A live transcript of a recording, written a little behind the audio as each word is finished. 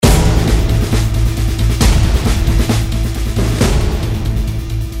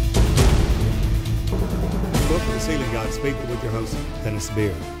People with your host, Dennis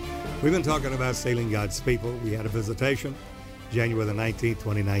Beard. We've been talking about sealing God's people. We had a visitation January the 19th,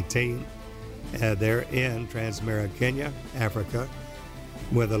 2019. They're in Transmara, Kenya, Africa,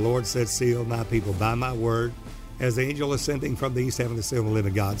 where the Lord said, seal my people by my word. As the angel ascending from the east heaven to seal the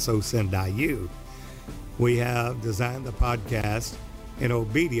living God, so send I you. We have designed the podcast in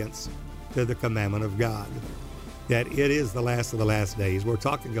obedience to the commandment of God, that it is the last of the last days. We're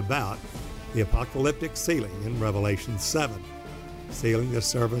talking about the apocalyptic sealing in Revelation 7, sealing the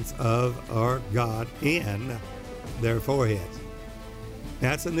servants of our God in their foreheads.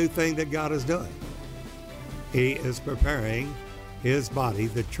 That's a new thing that God is doing. He is preparing his body,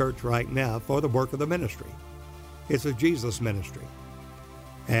 the church right now, for the work of the ministry. It's a Jesus ministry.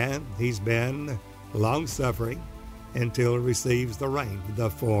 And he's been long-suffering until he receives the rain, the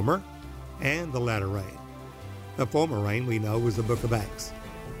former and the latter rain. The former rain, we know, was the book of Acts.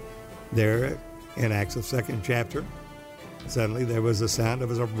 There in Acts, the 2nd chapter, suddenly there was a sound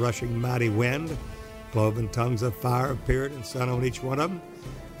of a rushing mighty wind. Cloven tongues of fire appeared and sat on each one of them,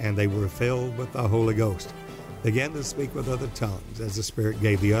 and they were filled with the Holy Ghost. Began to speak with other tongues as the Spirit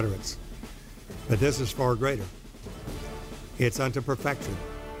gave the utterance. But this is far greater. It's unto perfection.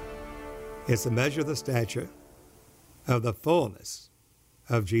 It's to measure the stature of the fullness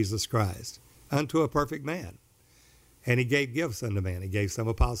of Jesus Christ unto a perfect man. And he gave gifts unto man. He gave some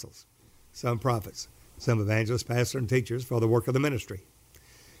apostles, some prophets, some evangelists, pastors, and teachers for the work of the ministry.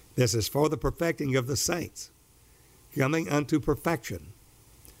 This is for the perfecting of the saints. Coming unto perfection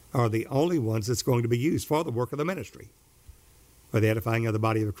are the only ones that's going to be used for the work of the ministry, for the edifying of the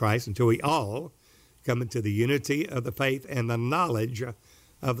body of Christ, until we all come into the unity of the faith and the knowledge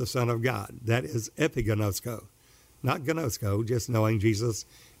of the Son of God. That is epigenosko, not gnosko, just knowing Jesus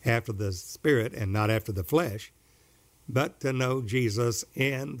after the Spirit and not after the flesh, but to know Jesus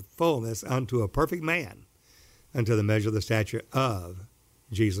in fullness unto a perfect man, unto the measure of the stature of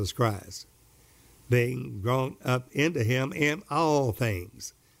Jesus Christ, being grown up into him in all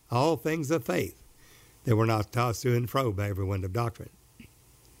things of faith, that we're not tossed to and fro by every wind of doctrine.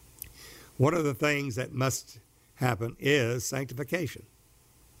 One of the things that must happen is sanctification.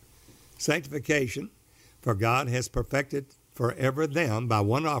 Sanctification, for God has perfected forever them by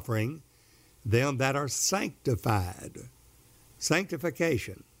one offering, them that are sanctified.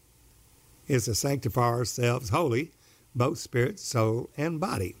 Sanctification is to sanctify ourselves wholly, both spirit, soul, and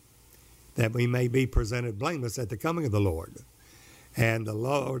body, that we may be presented blameless at the coming of the Lord. And the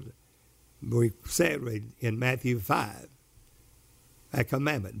Lord, we said in Matthew 5, a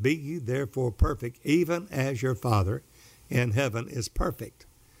commandment, be ye therefore perfect, even as your Father in heaven is perfect.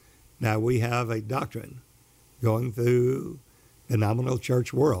 Now we have a doctrine going through the nominal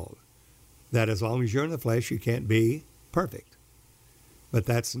church world that as long as you're in the flesh, you can't be perfect. But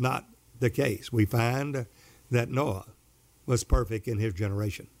that's not the case. We find that Noah was perfect in his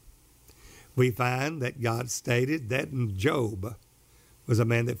generation. We find that God stated that Job was a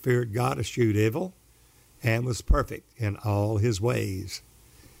man that feared God, eschewed evil, and was perfect in all his ways.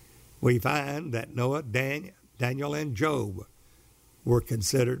 We find that Noah, Daniel, and Job were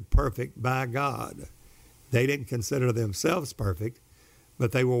considered perfect by God. They didn't consider themselves perfect,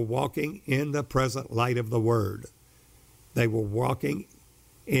 but they were walking in the present light of the Word. They were walking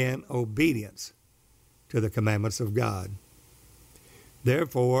in obedience to the commandments of God.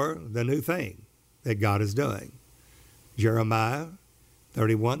 Therefore, the new thing that God is doing, Jeremiah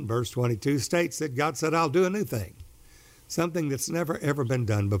 31 verse 22 states that God said, I'll do a new thing, something that's never ever been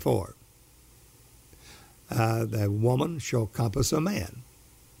done before. The woman shall compass a man.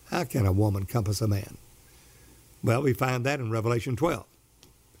 How can a woman compass a man? Well, we find that in Revelation 12.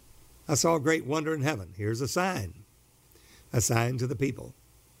 I saw a great wonder in heaven. Here's a sign to the people.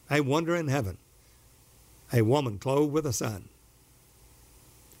 A wonder in heaven. A woman clothed with a sun,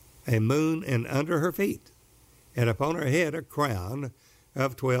 a moon and under her feet, and upon her head a crown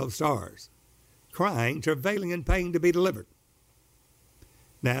of 12 stars, crying, travailing in pain to be delivered.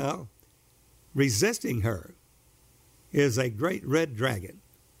 Now, resisting her is a great red dragon,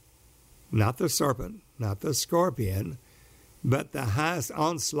 not the serpent, not the scorpion, but the highest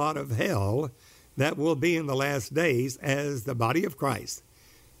onslaught of hell that will be in the last days as the body of Christ,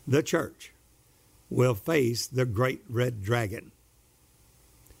 the church, will face the great red dragon.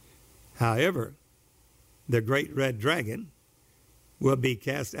 However, the great red dragon will be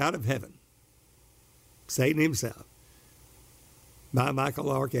cast out of heaven, Satan himself, by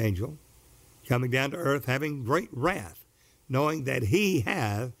Michael Archangel, coming down to earth, having great wrath, knowing that he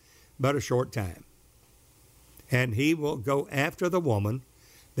hath but a short time. And he will go after the woman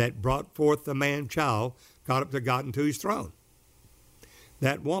that brought forth the man-child caught up to God and to his throne.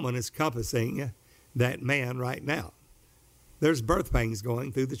 That woman is compassing that man right now. There's birth pains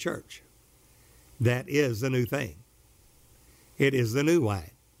going through the church. That is the new thing. It is the new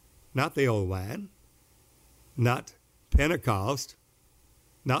wine, not the old wine, not Pentecost,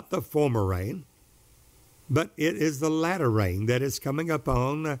 not the former rain, but it is the latter rain that is coming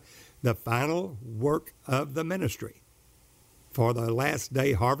upon the final work of the ministry for the last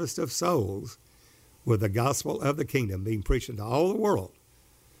day harvest of souls, with the gospel of the kingdom being preached into all the world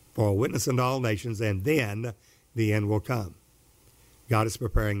for a witness unto all nations, and then the end will come. God is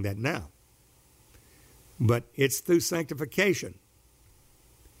preparing that now. But it's through sanctification.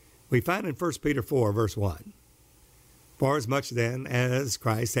 We find in 1 Peter 4, verse 1, for as much then as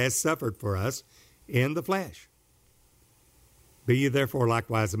Christ has suffered for us in the flesh, be ye therefore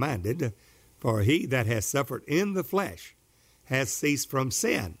likewise minded, for he that has suffered in the flesh has ceased from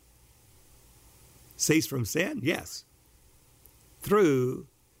sin. Ceased from sin? Yes. Through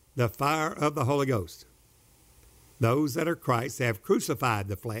the fire of the Holy Ghost. Those that are Christ have crucified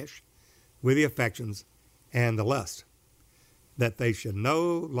the flesh with the affections and the lust, that they should no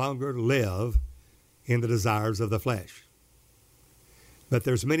longer live in the desires of the flesh. But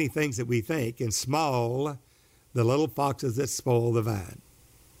there's many things that we think, and small, the little foxes that spoil the vine,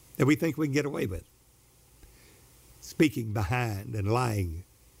 that we think we can get away with. Speaking behind and lying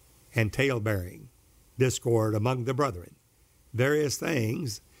and tale-bearing, discord among the brethren, various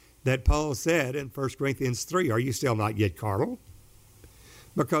things that Paul said in 1 Corinthians 3, are you still not yet carnal?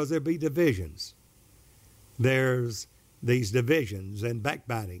 Because there be divisions. There's these divisions and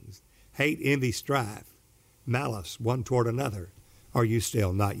backbitings, hate, envy, strife, malice one toward another. Are you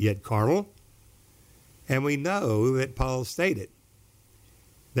still not yet carnal? And we know that Paul stated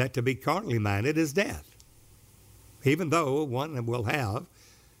that to be carnally minded is death, even though one will have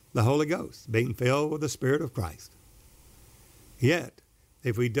the Holy Ghost, being filled with the Spirit of Christ. Yet,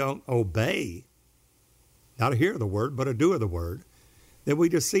 if we don't obey, not a hearer of the word, but a doer of the word, then we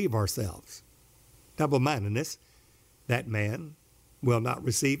deceive ourselves. Double-mindedness, that man will not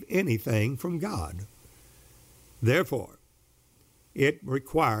receive anything from God. Therefore, it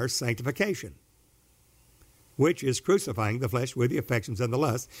requires sanctification, which is crucifying the flesh with the affections and the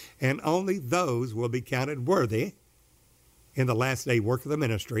lust, and only those will be counted worthy in the last day work of the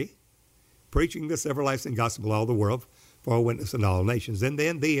ministry, preaching this everlasting gospel to all the world for a witness in all nations, and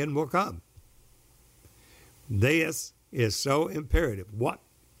then the end will come. This is so imperative. What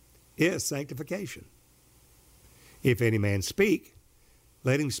is sanctification? If any man speak,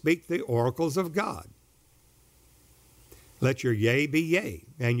 let him speak the oracles of God. Let your yea be yea,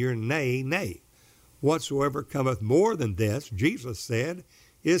 and your nay, nay. Whatsoever cometh more than this, Jesus said,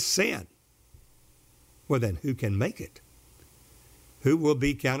 is sin. Well, then who can make it? Who will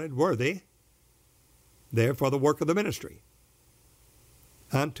be counted worthy there for the work of the ministry?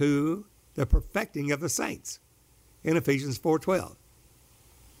 Unto the perfecting of the saints in Ephesians 4:12.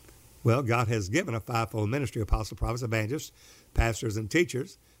 Well, God has given a fivefold ministry, apostles, prophets, evangelists, pastors, and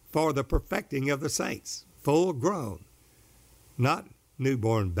teachers for the perfecting of the saints, full grown, not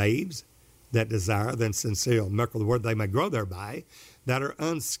newborn babes that desire the sincere milk of the word they may grow thereby, that are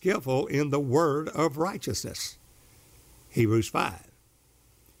unskillful in the word of righteousness. Hebrews 5.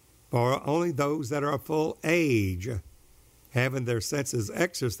 For only those that are of full age, having their senses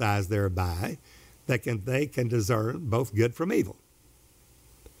exercised thereby, they can discern both good from evil.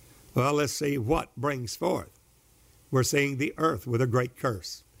 Well, let's see what brings forth. We're seeing the earth with a great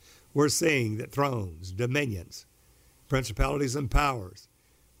curse. We're seeing that thrones, dominions, principalities and powers,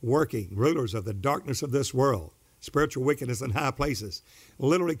 working, rulers of the darkness of this world, spiritual wickedness in high places,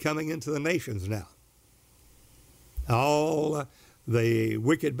 literally coming into the nations now. All the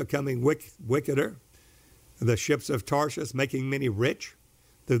wicked becoming wickeder, the ships of Tarshish making many rich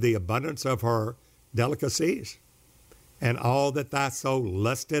through the abundance of her delicacies, and all that thy soul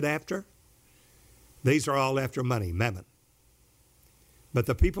lusted after. These are all after money, mammon. But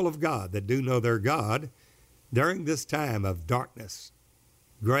the people of God that do know their God, during this time of darkness,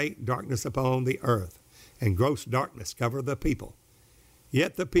 great darkness upon the earth, and gross darkness cover the people,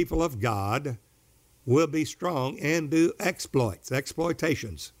 yet the people of God will be strong and do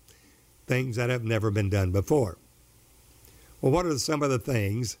exploitations, things that have never been done before. Well, what are some of the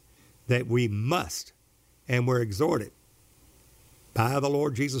things that we must, and we're exhorted by the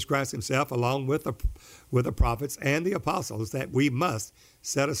Lord Jesus Christ himself, along with the prophets and the apostles, that we must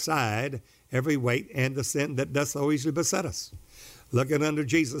set aside every weight and the sin that does so easily beset us, looking unto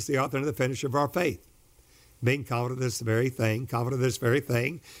Jesus, the author and the finisher of our faith, being confident of this very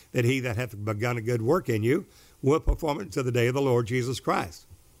thing, that he that hath begun a good work in you will perform it until the day of the Lord Jesus Christ.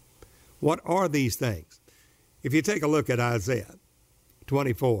 What are these things? If you take a look at Isaiah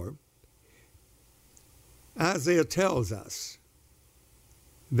 24, Isaiah tells us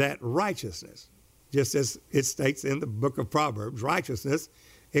that righteousness, just as it states in the book of Proverbs, righteousness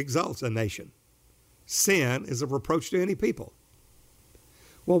exalts a nation. Sin is a reproach to any people.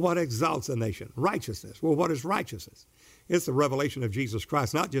 Well, what exalts a nation? Righteousness. Well, what is righteousness? It's the revelation of Jesus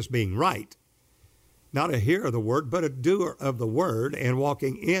Christ, not just being right, not a hearer of the word, but a doer of the word and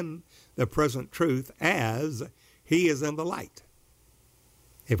walking in the present truth as he is in the light.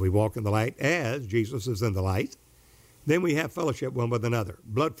 If we walk in the light as Jesus is in the light, then we have fellowship one with another,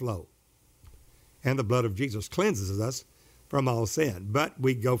 blood flow. And the blood of Jesus cleanses us from all sin. But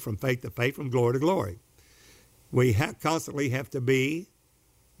we go from faith to faith, from glory to glory. We constantly have to be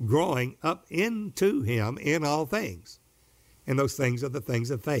growing up into him in all things. And those things are the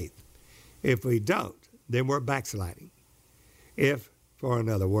things of faith. If we don't, then we're backsliding. If, for in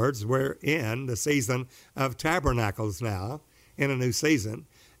other words, we're in the season of tabernacles now, in a new season,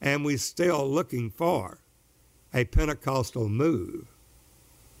 and we're still looking for a Pentecostal move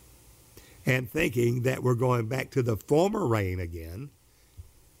and thinking that we're going back to the former reign again,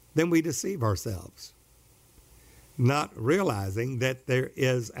 then we deceive ourselves, not realizing that there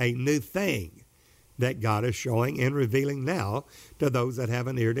is a new thing that God is showing and revealing now to those that have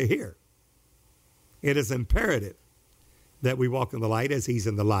an ear to hear. It is imperative that we walk in the light as he's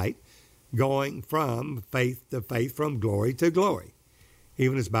in the light, going from faith to faith, from glory to glory,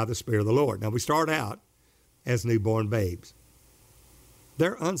 even as by the Spirit of the Lord. Now, we start out as newborn babes.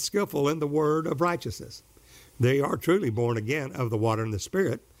 They're unskillful in the word of righteousness. They are truly born again of the water and the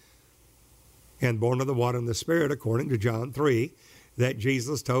Spirit, and born of the water and the Spirit, according to John 3, that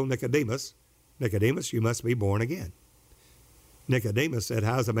Jesus told Nicodemus, Nicodemus, you must be born again. Nicodemus said,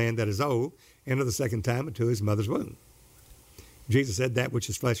 how is a man that is old enter the second time into his mother's womb? Jesus said, that which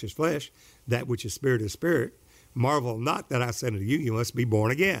is flesh, that which is spirit. Marvel not that I said unto you, you must be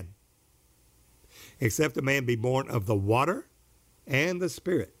born again. Except a man be born of the water and the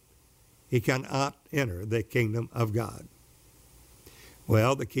Spirit, he cannot enter the kingdom of God.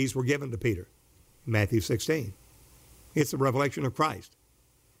 Well, the keys were given to Peter, Matthew 16. It's the revelation of Christ.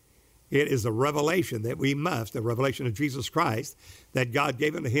 It is a revelation that we must, the revelation of Jesus Christ, that God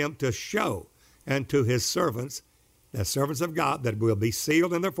gave unto him to show unto his servants, the servants of God, that will be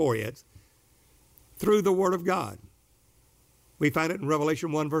sealed in their foreheads through the word of God. We find it in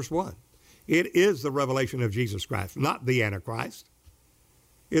Revelation 1, verse 1. It is the revelation of Jesus Christ, not the Antichrist.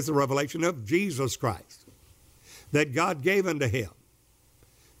 It's the revelation of Jesus Christ that God gave unto him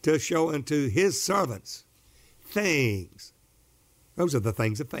to show unto his servants things. Those are the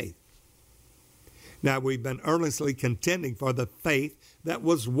things of faith. Now, we've been earnestly contending for the faith that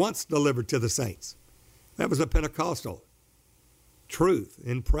was once delivered to the saints. That was a Pentecostal truth,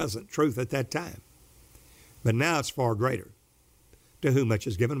 in present truth at that time. But now it's far greater. To whom much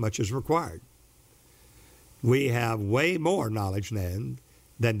is given, much is required. We have way more knowledge now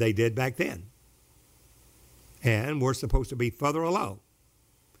than they did back then. And we're supposed to be further along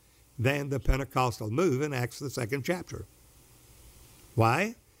than the Pentecostal move in Acts, the 2nd chapter.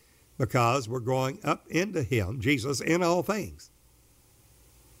 Why? Because we're growing up into him, Jesus, in all things,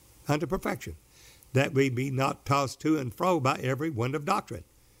 unto perfection, that we be not tossed to and fro by every wind of doctrine.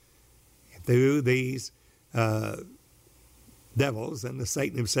 Through these devils and the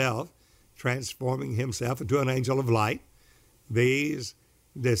Satan himself, transforming himself into an angel of light, these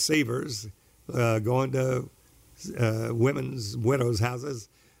deceivers going to women's widows' houses,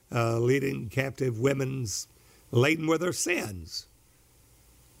 leading captive women's laden with their sins.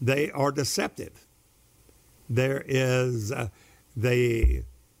 They are deceptive. There is the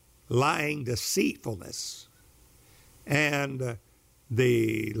lying deceitfulness. And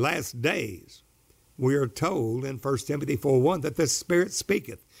the last days, we are told in 1 Timothy 4:1 that the Spirit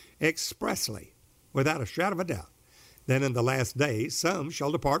speaketh expressly, without a shadow of a doubt, that in the last days some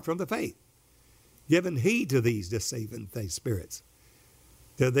shall depart from the faith, giving heed to these deceiving spirits,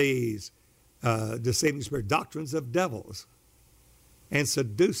 to these deceiving spirit doctrines of devils and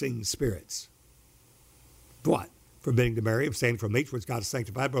seducing spirits. What? Forbidding to marry, abstaining from meats which God has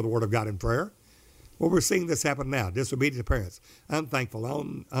sanctified by the word of God in prayer. Well, we're seeing this happen now. Disobedient to parents, unthankful,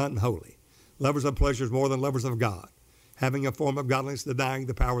 unholy, lovers of pleasures more than lovers of God, having a form of godliness, denying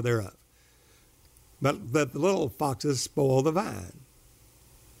the power thereof. But the little foxes spoil the vine.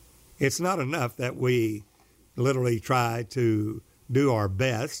 It's not enough that we literally try to do our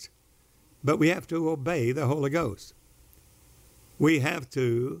best, but we have to obey the Holy Ghost. We have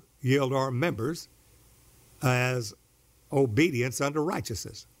to yield our members as obedience unto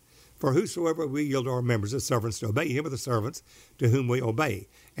righteousness. For whosoever we yield our members as servants to obey, him are the servants to whom we obey.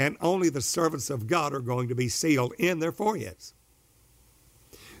 And only the servants of God are going to be sealed in their foreheads.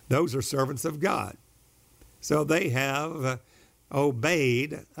 Those are servants of God. So they have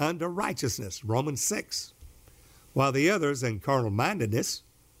obeyed unto righteousness, Romans 6, while the others in carnal mindedness,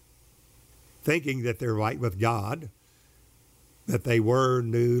 thinking that they're right with God, that they were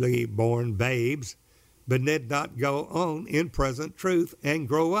newly born babes, but did not go on in present truth and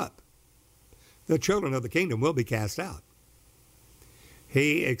grow up. The children of the kingdom will be cast out.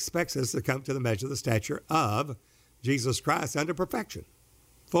 He expects us to come to the measure of the stature of Jesus Christ unto perfection,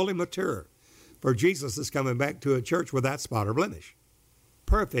 fully mature. For Jesus is coming back to a church without spot or blemish,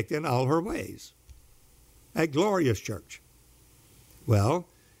 perfect in all her ways, a glorious church. Well,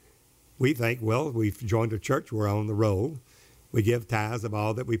 we think, well, we've joined a church, we're on the roll. We give tithes of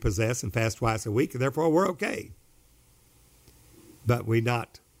all that we possess and fast twice a week, and therefore we're okay. But we're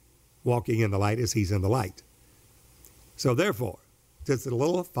not walking in the light as he's in the light. So therefore, since the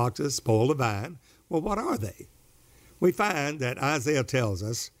little foxes spoil the vine, well, what are they? We find that Isaiah tells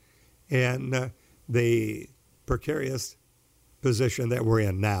us in the precarious position that we're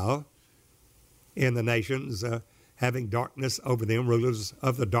in now, in the nations having darkness over them, rulers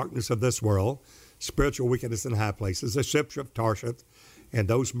of the darkness of this world, spiritual wickedness in high places, the ships of Tarshish, and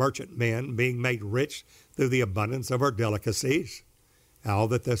those merchant men being made rich through the abundance of our delicacies, all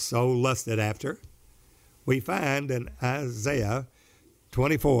that the soul lusted after. We find in Isaiah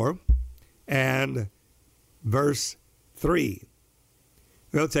 24 and verse 3.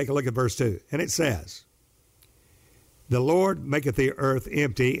 We'll take a look at verse 2. And it says, the Lord maketh the earth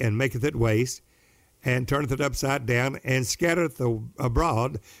empty and maketh it waste, and turneth it upside down, and scattereth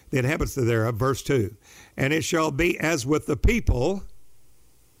abroad the inhabitants thereof. Verse 2. And it shall be as with the people,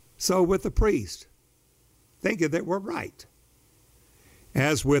 so with the priest, thinking that we're right.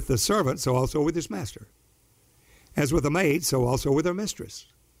 As with the servant, so also with his master. As with the maid, so also with her mistress.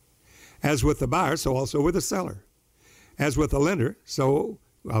 As with the buyer, so also with the seller. As with the lender, so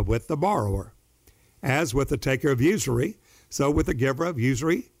with the borrower. As with the taker of usury, so with the giver of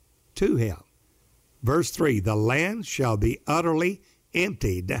usury to him. Verse 3, the land shall be utterly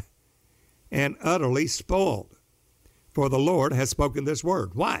emptied and utterly spoiled, for the Lord has spoken this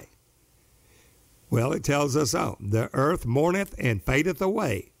word. Why? Well, it tells us so. The earth mourneth and fadeth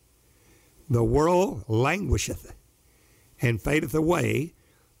away. The world languisheth and fadeth away.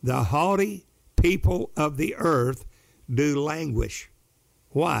 The haughty people of the earth do languish.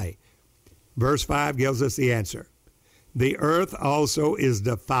 Why? Verse 5 gives us the answer. The earth also is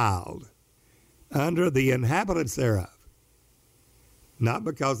defiled under the inhabitants thereof, not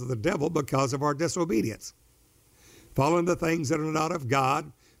because of the devil, because of our disobedience, following the things that are not of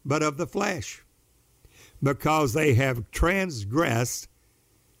God, but of the flesh, because they have transgressed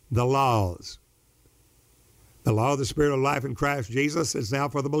the laws. The law of the Spirit of life in Christ Jesus is now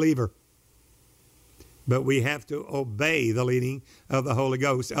for the believer. But we have to obey the leading of the Holy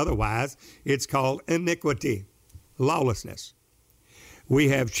Ghost. Otherwise, it's called iniquity, lawlessness. We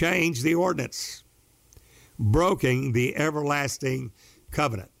have changed the ordinance, broken the everlasting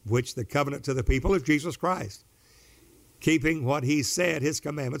covenant, which the covenant to the people is Jesus Christ, keeping what he said, his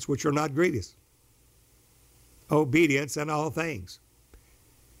commandments, which are not grievous. Obedience in all things.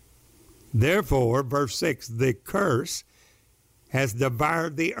 Therefore, verse 6, the curse has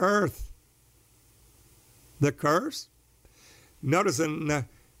devoured the earth. The curse? Notice in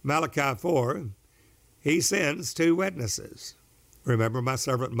Malachi 4, he sends two witnesses. Remember my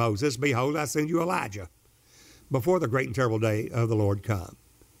servant Moses, behold, I send you Elijah before the great and terrible day of the Lord come.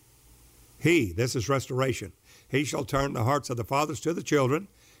 This is restoration. He shall turn the hearts of the fathers to the children,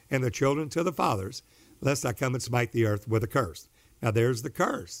 and the children to the fathers, lest I come and smite the earth with a curse. Now there's the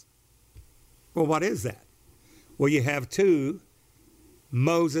curse. Well, what is that? Well, you have two,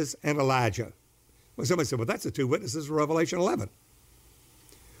 Moses and Elijah. Well, somebody said, well, that's the two witnesses of Revelation 11.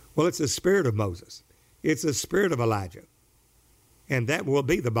 Well, it's the spirit of Moses. It's the spirit of Elijah. And that will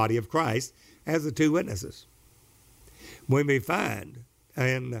be the body of Christ as the two witnesses. When we find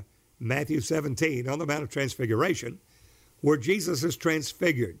in Matthew 17 on the Mount of Transfiguration, where Jesus is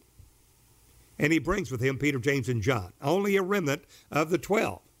transfigured, and he brings with him Peter, James, and John, only a remnant of the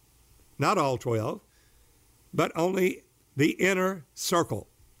 12. Not all 12, but only the inner circle.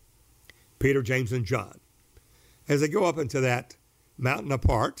 Peter, James, and John. As they go up into that mountain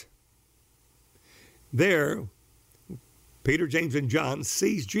apart, there, Peter, James, and John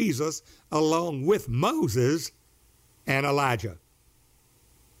sees Jesus along with Moses and Elijah.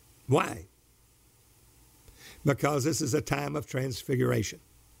 Why? Because this is a time of transfiguration.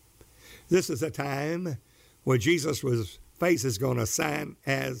 This is a time where Jesus' face is going to shine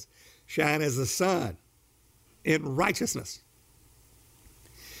as the sun in righteousness.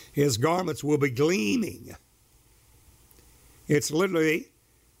 His garments will be gleaming. It's literally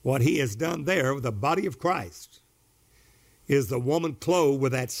What he has done there with the body of Christ is the woman clothed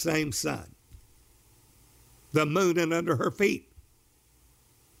with that same sun, the moon and under her feet,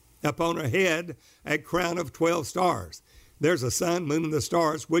 upon her head a crown of 12 stars. There's a sun, moon, and the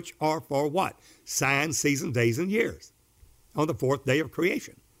stars, which are for what? Signs, seasons, days, and years, on the fourth day of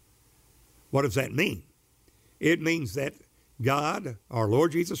creation. What does that mean? It means that God, our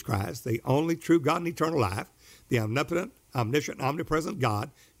Lord Jesus Christ, the only true God in eternal life, the omnipotent, omniscient, omnipresent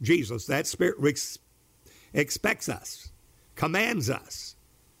God, Jesus, that Spirit expects us, commands us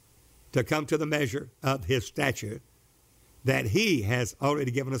to come to the measure of his stature that he has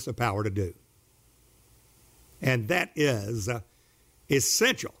already given us the power to do. And that is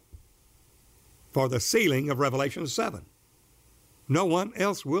essential for the sealing of Revelation 7. No one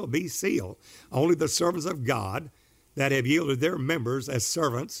else will be sealed. Only the servants of God that have yielded their members as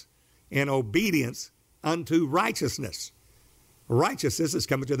servants in obedience unto righteousness. Righteousness is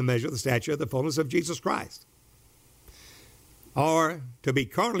coming to the measure of the stature of the fullness of Jesus Christ. Or to be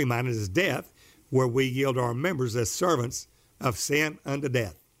carnally minded is death, where we yield our members as servants of sin unto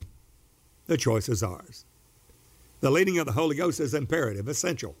death. The choice is ours. The leading of the Holy Ghost is imperative,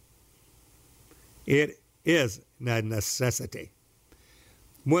 essential. It is a necessity.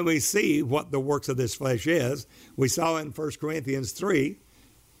 When we see what the works of this flesh is, we saw in 1 Corinthians 3,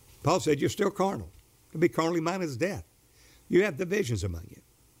 Paul said, you're still carnal. To be carnally minded is death. You have divisions among you.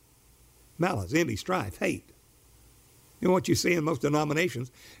 Malice, envy, strife, hate. You know what you see in most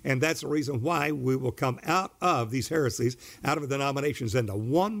denominations, and that's the reason why we will come out of these heresies, out of denominations, into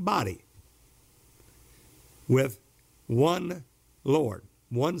one body with one Lord,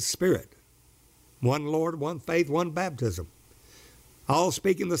 one Spirit, one Lord, one faith, one baptism, all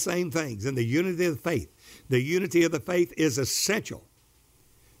speaking the same things in the unity of the faith. The unity of the faith is essential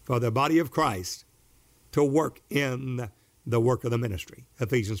for the body of Christ to work in the work of the ministry,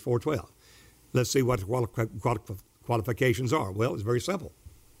 Ephesians 4:12. Let's see what the qualifications are. Well, it's very simple.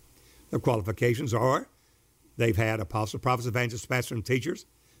 The qualifications are they've had apostles, prophets, evangelists, pastors, and teachers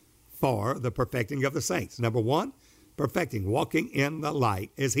for the perfecting of the saints. Number one, perfecting, walking in the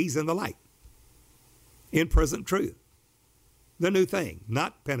light as he's in the light, in present truth. The new thing,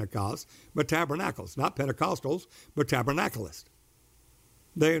 not Pentecost, but tabernacles, not Pentecostals, but tabernacleists.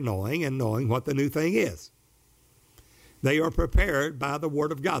 They're knowing what the new thing is. They are prepared by the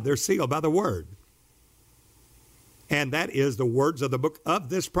Word of God. They're sealed by the Word. And that is the words of the book of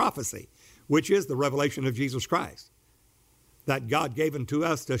this prophecy, which is the revelation of Jesus Christ, that God gave unto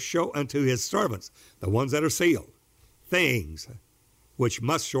us to show unto his servants, the ones that are sealed, things which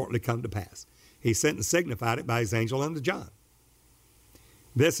must shortly come to pass. He sent and signified it by his angel unto John.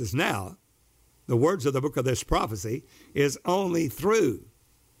 This is now, the words of the book of this prophecy is only through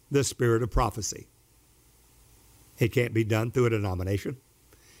the spirit of prophecy. It can't be done through a denomination.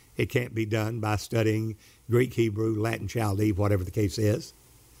 It can't be done by studying Greek, Hebrew, Latin, Chaldee, whatever the case is,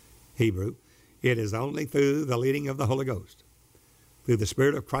 Hebrew. It is only through the leading of the Holy Ghost, through the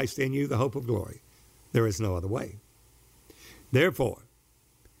Spirit of Christ in you, the hope of glory. There is no other way. Therefore,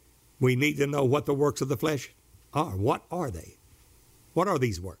 we need to know what the works of the flesh are. What are they? What are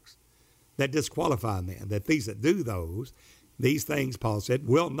these works that disqualify a man? That these that do these things, Paul said,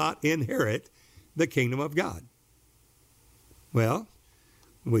 will not inherit the kingdom of God. Well,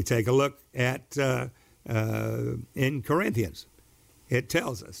 we take a look at in Corinthians. It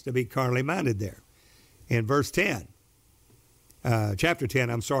tells us to be carnally minded there. In verse 10, chapter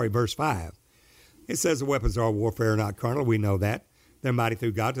 10, verse 5, it says the weapons of our warfare are not carnal. We know that. They're mighty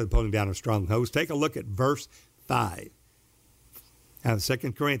through God to the pulling down of strongholds. Take a look at verse 5. 2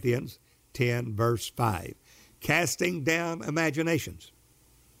 Corinthians 10, verse 5. Casting down imaginations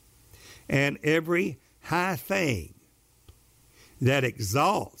and every high thing that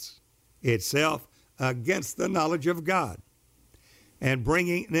exalts itself against the knowledge of God, and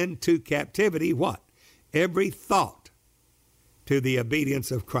bringing into captivity what? Every thought to the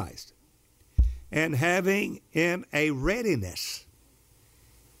obedience of Christ, and having in a readiness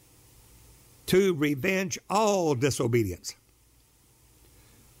to revenge all disobedience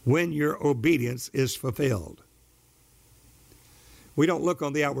when your obedience is fulfilled. We don't look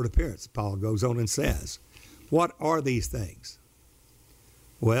on the outward appearance, Paul goes on and says. What are these things?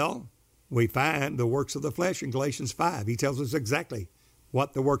 Well, we find the works of the flesh in Galatians 5. He tells us exactly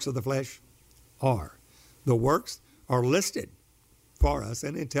what the works of the flesh are. The works are listed for us,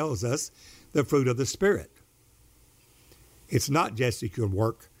 and it tells us the fruit of the Spirit. It's not just that you can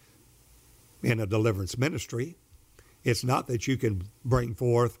work in a deliverance ministry. It's not that you can bring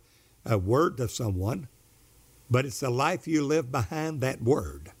forth a word to someone, but it's the life you live behind that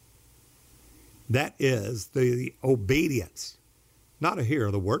word. That is the obedience Not a hearer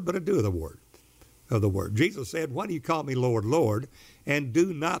of the word, but a doer of the word. Jesus said, why do you call me Lord, Lord, and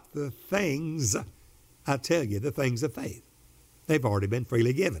do not the things I tell you, the things of faith? They've already been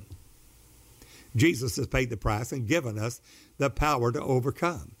freely given. Jesus has paid the price and given us the power to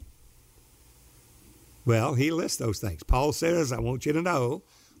overcome. Well, he lists those things. Paul says, I want you to know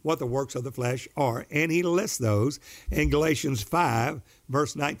what the works of the flesh are. And he lists those in Galatians 5,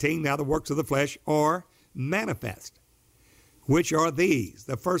 verse 19. Now the works of the flesh are manifest, which are these.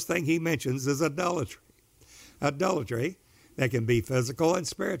 The first thing he mentions is adultery. Adultery that can be physical and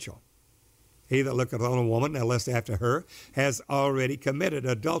spiritual. He that looketh on a woman and lust after her has already committed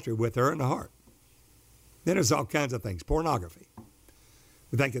adultery with her in the heart. Then there's all kinds of things. Pornography.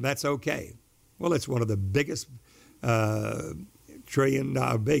 We're thinking that's okay. Well, it's one of the biggest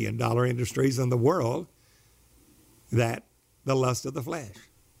billion-dollar industries in the world, that the lust of the flesh,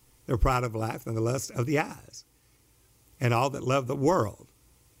 the pride of life, and the lust of the eyes. And all that love the world,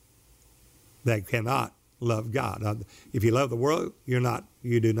 they cannot love God. If you love the world,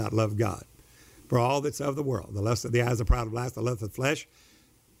 you do not love God. For all that's of the world, the lust of the eyes, the pride of life, the lust of the flesh,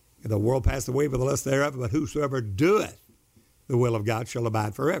 the world passed away with the lust thereof, but whosoever doeth the will of God shall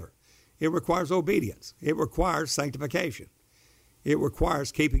abide forever. It requires obedience. It requires sanctification. It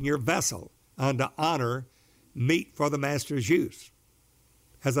requires keeping your vessel unto honor, meet for the master's use.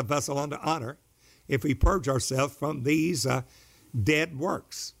 As a vessel unto honor, if we purge ourselves from these dead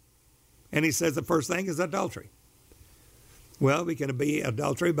works. And he says the first thing is adultery. Well, we can be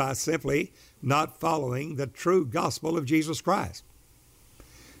adultery by simply not following the true gospel of Jesus Christ.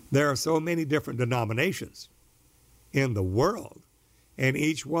 There are so many different denominations in the world, and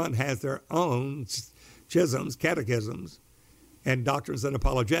each one has their own schisms, catechisms, and doctrines and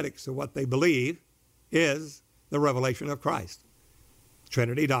apologetics of what they believe is the revelation of Christ.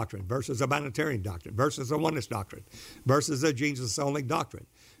 Trinity doctrine versus a binitarian doctrine versus a oneness doctrine versus a Jesus-only doctrine.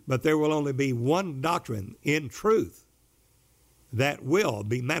 But there will only be one doctrine in truth that will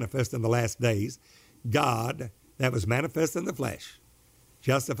be manifest in the last days. God that was manifest in the flesh,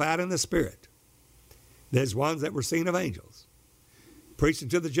 justified in the spirit. There's ones that were seen of angels, preaching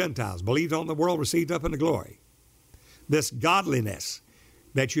to the Gentiles, believed on the world, received up into glory. This godliness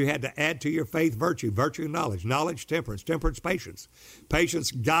that you had to add to your faith, virtue, knowledge, temperance,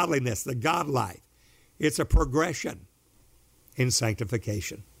 patience, godliness, the God life. It's a progression in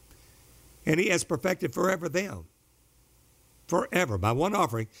sanctification. And he has perfected forever them, forever, by one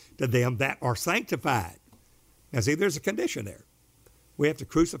offering to them that are sanctified. Now see, there's a condition there. We have to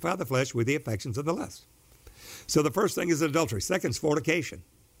crucify the flesh with the affections of the lust. So the first thing is adultery. Second is fornication.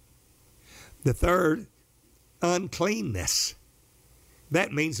 The third, uncleanness.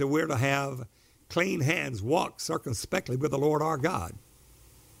 That means that we're to have clean hands, walk circumspectly with the Lord our God.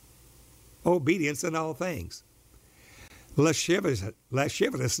 Obedience in all things.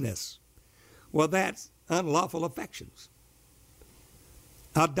 Lasciviousness. Well, that's unlawful affections.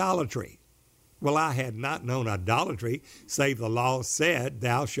 Idolatry. Well, I had not known idolatry, save the law said,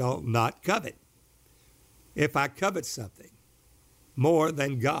 thou shalt not covet. If I covet something more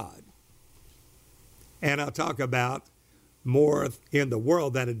than God, and I'll talk about more in the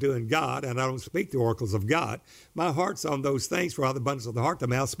world than I do in God, and I don't speak the oracles of God, my heart's on those things, for out of the abundance of the heart the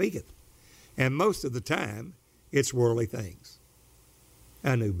mouth speaketh. And most of the time, it's worldly things.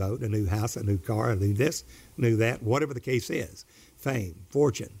 A new boat, a new house, a new car, a new this, new that, whatever the case is. Fame,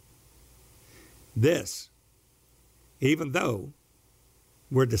 fortune. This, even though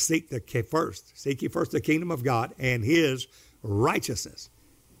we're to seek ye first the kingdom of God and his righteousness.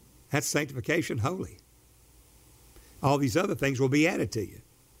 That's sanctification, holy. All these other things will be added to you.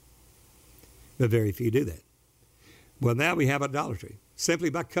 But very few do that. Well, now we have idolatry, simply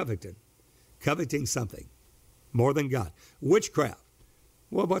by coveting something more than God. Witchcraft.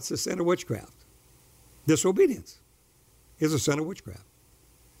 Well, what's the sin of witchcraft? Disobedience is a sin of witchcraft.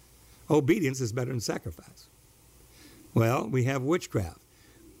 Obedience is better than sacrifice. Well, we have witchcraft.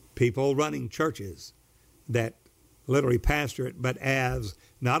 People running churches that literally pastor it, but as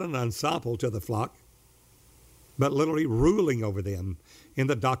not an ensemble to the flock, but literally ruling over them in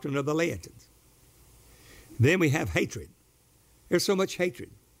the doctrine of the Laotins. Then we have hatred. There's so much hatred.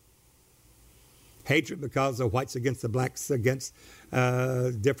 Hatred because the whites against the blacks, against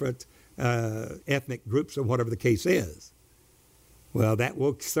different ethnic groups, or whatever the case is. Well, that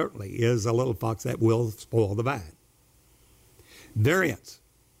will certainly is a little fox that will spoil the vine. Variance.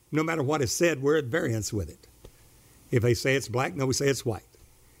 No matter what is said, we're at variance with it. If they say it's black, no, we say it's white.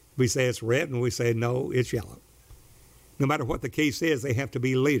 If we say it's red, and we say no, it's yellow. No matter what the case is, they have to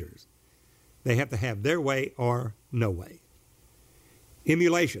be leaders. They have to have their way or no way.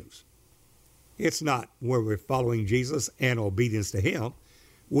 Emulations. It's not where we're following Jesus and obedience to him.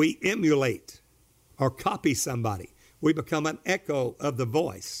 We emulate or copy somebody. We become an echo of the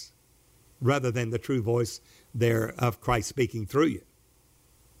voice rather than the true voice there of Christ speaking through you.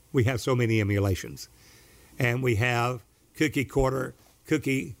 We have so many emulations. And we have cookie cutter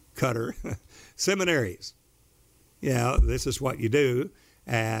seminaries. This is what you do,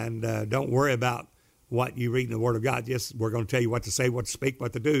 and don't worry about what you read in the Word of God. Just we're going to tell you what to say, what to speak,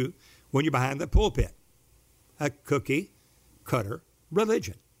 what to do when you're behind the pulpit. A cookie cutter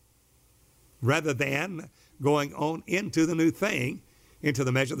religion. Rather than going on into the new thing, into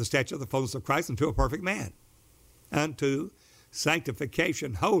the measure of the stature of the fullness of Christ, unto a perfect man, unto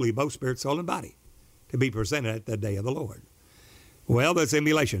sanctification, holy, both spirit, soul, and body, to be presented at the day of the Lord. Well, there's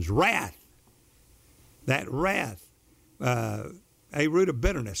emulations. Wrath. That wrath, a root of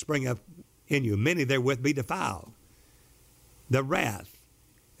bitterness spring up in you. Many therewith be defiled. The wrath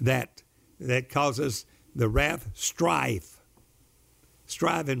that causes the wrath, strife.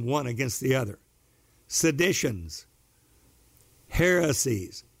 Striving one against the other. Seditions.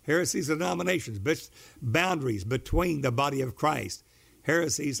 Heresies. Heresies are denominations, boundaries between the body of Christ.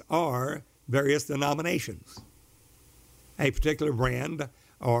 Heresies are various denominations. A particular brand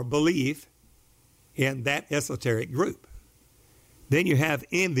or belief in that esoteric group. Then you have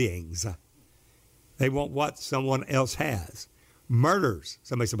envyings. They want what someone else has. Murders.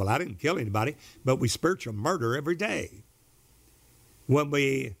 Somebody said, well, I didn't kill anybody, but we spiritual murder every day.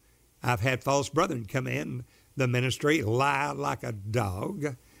 I've had false brethren come in the ministry, lie like a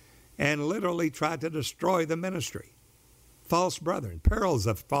dog, and literally try to destroy the ministry. False brethren, perils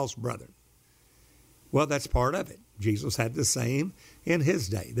of false brethren. Well, that's part of it. Jesus had the same in his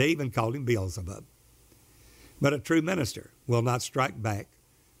day. They even called him Beelzebub. But a true minister will not strike back.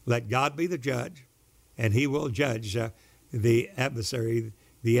 Let God be the judge, and he will judge the adversary,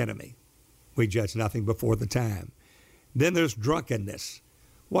 the enemy. We judge nothing before the time. Then there's drunkenness.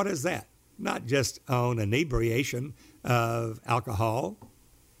 What is that? Not just on inebriation of alcohol.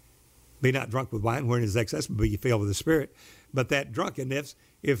 Be not drunk with wine wherein is excess, but be filled with the Spirit. But that drunkenness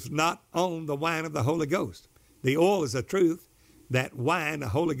is not on the wine of the Holy Ghost. The oil is the truth. That wine, the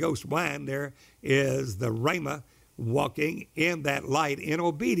Holy Ghost wine, there is the Rhema walking in that light in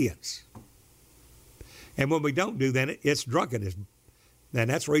obedience. And when we don't do that, it's drunkenness. And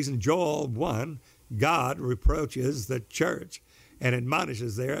that's the reason Joel 1, God reproaches the church and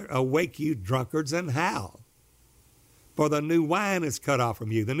admonishes there, awake you drunkards and howl. For the new wine is cut off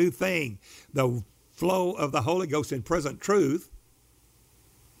from you. The new thing, the flow of the Holy Ghost in present truth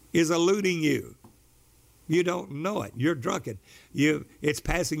is eluding you. You don't know it. You're drunken. It's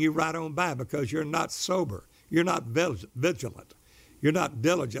passing you right on by because you're not sober. You're not vigilant. You're not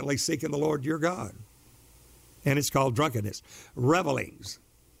diligently seeking the Lord your God. And it's called drunkenness. Revelings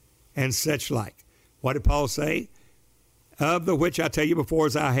and such like. What did Paul say? Of the which I tell you before,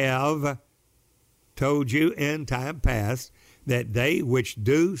 as I have told you in time past, that they which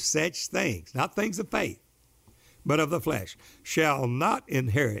do such things, not things of faith, but of the flesh, shall not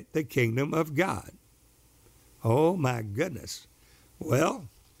inherit the kingdom of God. Oh, my goodness. Well,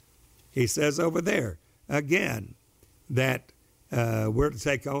 he says over there, again, that we're to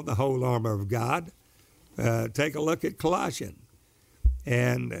take on the whole armor of God. Take a look at Colossians.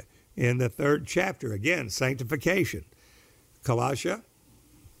 And in the 3rd chapter, again, sanctification. Colossians,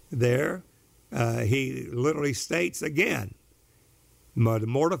 there, he literally states again,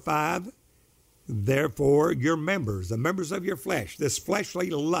 mortify, therefore, your members, the members of your flesh, this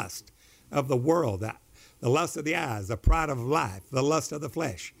fleshly lust of the world, the lust of the eyes, the pride of life, the lust of the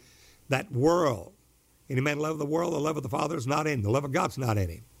flesh, that world. Any man love the world, the love of the Father is not in him. The love of God's not in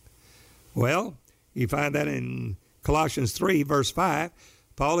him. Well, you find that in Colossians 3, verse 5.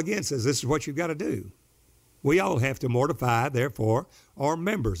 Paul again says this is what you've got to do. We all have to mortify, therefore, our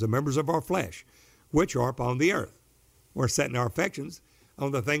members, the members of our flesh, which are upon the earth. We're setting our affections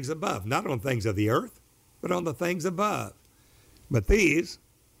on the things above, not on things of the earth, but on the things above. But these,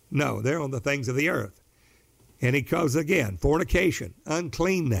 no, they're on the things of the earth. And he calls again, fornication,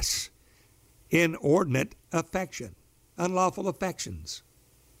 uncleanness, inordinate affection, unlawful affections.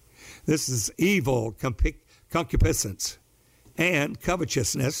 This is evil concupiscence and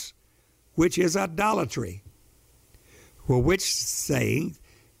covetousness, which is idolatry. For which saying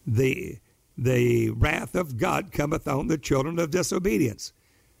the wrath of God cometh on the children of disobedience.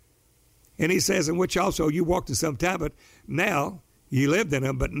 And he says, in which also you walked in some time, but now you lived in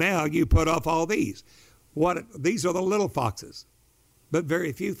them, but now you put off all these. These are the little foxes, but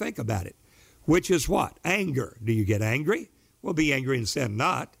very few think about it. Which is what? Anger. Do you get angry? Well, be angry and sin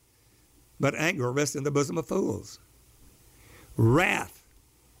not. But anger rests in the bosom of fools. Wrath.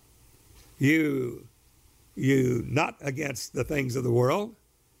 You not against the things of the world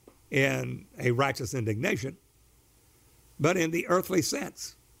in a righteous indignation, but in the earthly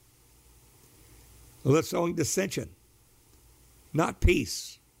sense. Sowing dissension, not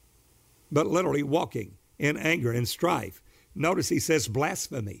peace, but literally walking in anger and strife. Notice he says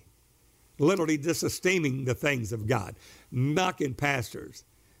blasphemy, literally disesteeming the things of God, knocking pastors,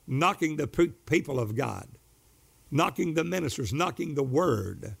 knocking the people of God, knocking the ministers, knocking the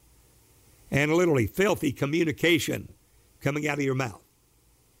word, and literally filthy communication coming out of your mouth.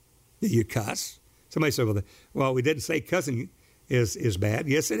 Do you cuss? Somebody said, well, we didn't say cussing is bad.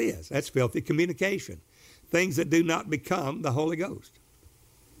 Yes, it is. That's filthy communication. Things that do not become the Holy Ghost.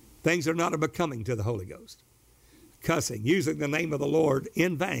 Things are not a becoming to the Holy Ghost. Cussing, using the name of the Lord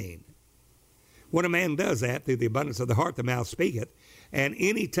in vain. When a man does that, through the abundance of the heart, the mouth speaketh. And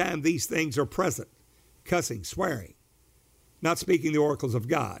any time these things are present, cussing, swearing, not speaking the oracles of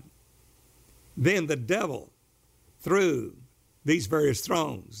God, then the devil, through these various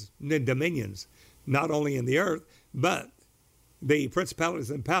thrones and dominions, not only in the earth, but the principalities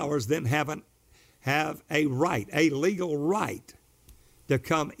and powers then have a right, a legal right to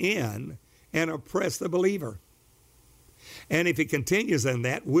come in and oppress the believer. And if he continues in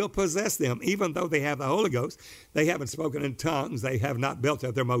that, will possess them, even though they have the Holy Ghost. They haven't spoken in tongues. They have not built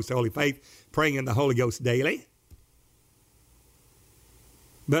up their most holy faith, praying in the Holy Ghost daily.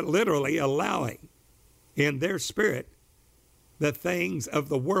 But literally allowing in their spirit the things of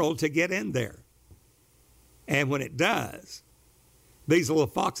the world to get in there. And when it does, these little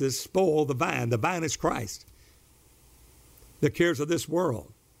foxes spoil the vine. The vine is Christ. The cares of this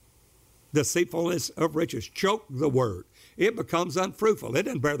world, deceitfulness of riches, choke the word. It becomes unfruitful. It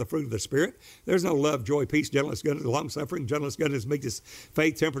doesn't bear the fruit of the Spirit. There's no love, joy, peace, gentleness, goodness, long-suffering, gentleness, goodness, meekness,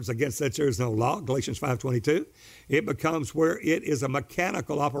 faith, temperance. Against such there is no law. Galatians 5:22. It becomes where it is a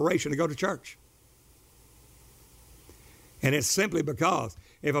mechanical operation to go to church. And it's simply because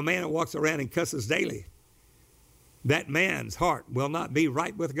if a man walks around and cusses daily, that man's heart will not be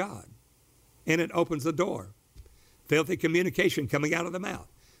right with God. And it opens the door. Filthy communication coming out of the mouth.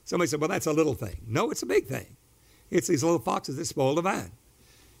 Somebody said, well, that's a little thing. No, it's a big thing. It's these little foxes that spoil the vine.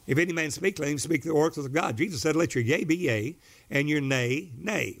 If any man speak, let him speak the oracles of God. Jesus said, let your yea be yea, and your nay,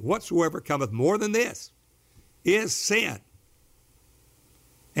 nay. Whatsoever cometh more than this is sin.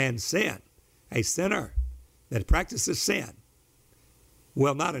 And sin, a sinner that practices sin,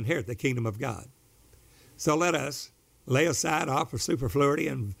 will not inherit the kingdom of God. So let us lay aside all superfluity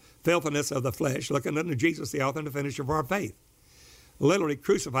and filthiness of the flesh, looking unto Jesus, the author and the finisher of our faith. Literally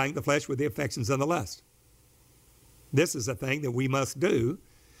crucifying the flesh with the affections and the lust. This is a thing that we must do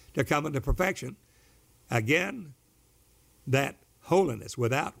to come into perfection. Again, that holiness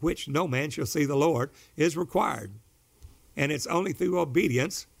without which no man shall see the Lord is required. And it's only through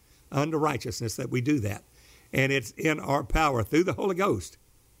obedience unto righteousness that we do that. And it's in our power through the Holy Ghost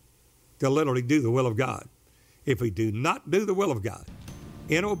to literally do the will of God. If we do not do the will of God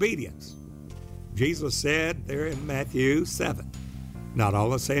in obedience, Jesus said there in Matthew 7, not all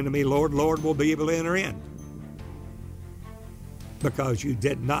that say unto me, Lord, Lord, will be able to enter in, because you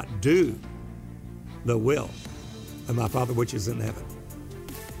did not do the will of my Father which is in heaven.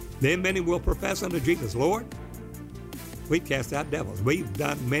 Then many will profess unto Jesus, Lord, we've cast out devils. We've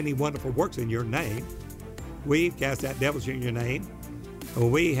done many wonderful works in your name. We've cast out devils in your name.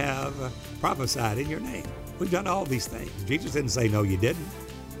 We have prophesied in your name. We've done all these things. Jesus didn't say, no, you didn't.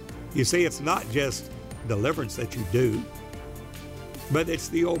 You see, it's not just deliverance that you do, but it's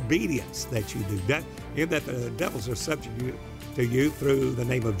the obedience that you do. In that the devils are subject to you through the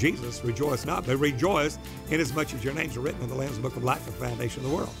name of Jesus. Rejoice not, but rejoice inasmuch as your names are written in the Lamb's Book of Life at the foundation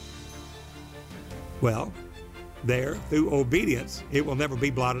of the world. Well, there, through obedience, it will never be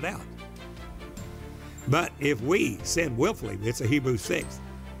blotted out. But if we sin willfully, it's a Hebrews 6,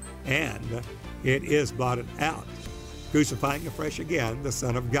 and it is blotted out, crucifying afresh again the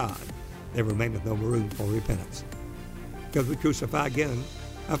Son of God. There remaineth no room for repentance, because we crucify again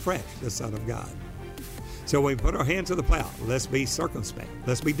afresh the Son of God. So when we put our hand to the plow, let's be circumspect,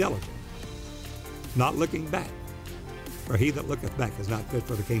 let's be diligent, not looking back, for he that looketh back is not fit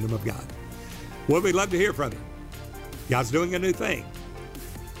for the kingdom of God. Well, we'd love to hear from you. God's doing a new thing.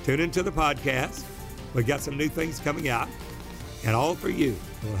 Tune into the podcast. We've got some new things coming out, and all for you.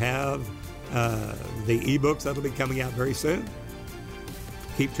 We'll have the ebooks that'll be coming out very soon.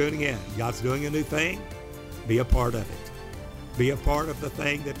 Keep tuning in. God's doing a new thing. Be a part of it. Be a part of the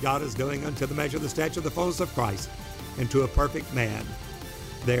thing that God is doing unto the measure of the stature of the fullness of Christ, and to a perfect man.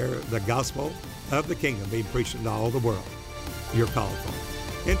 There, the gospel of the kingdom being preached into all the world. You're called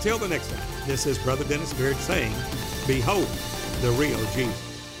for. Until the next time, this is Brother Dennis Beard saying, behold the real Jesus.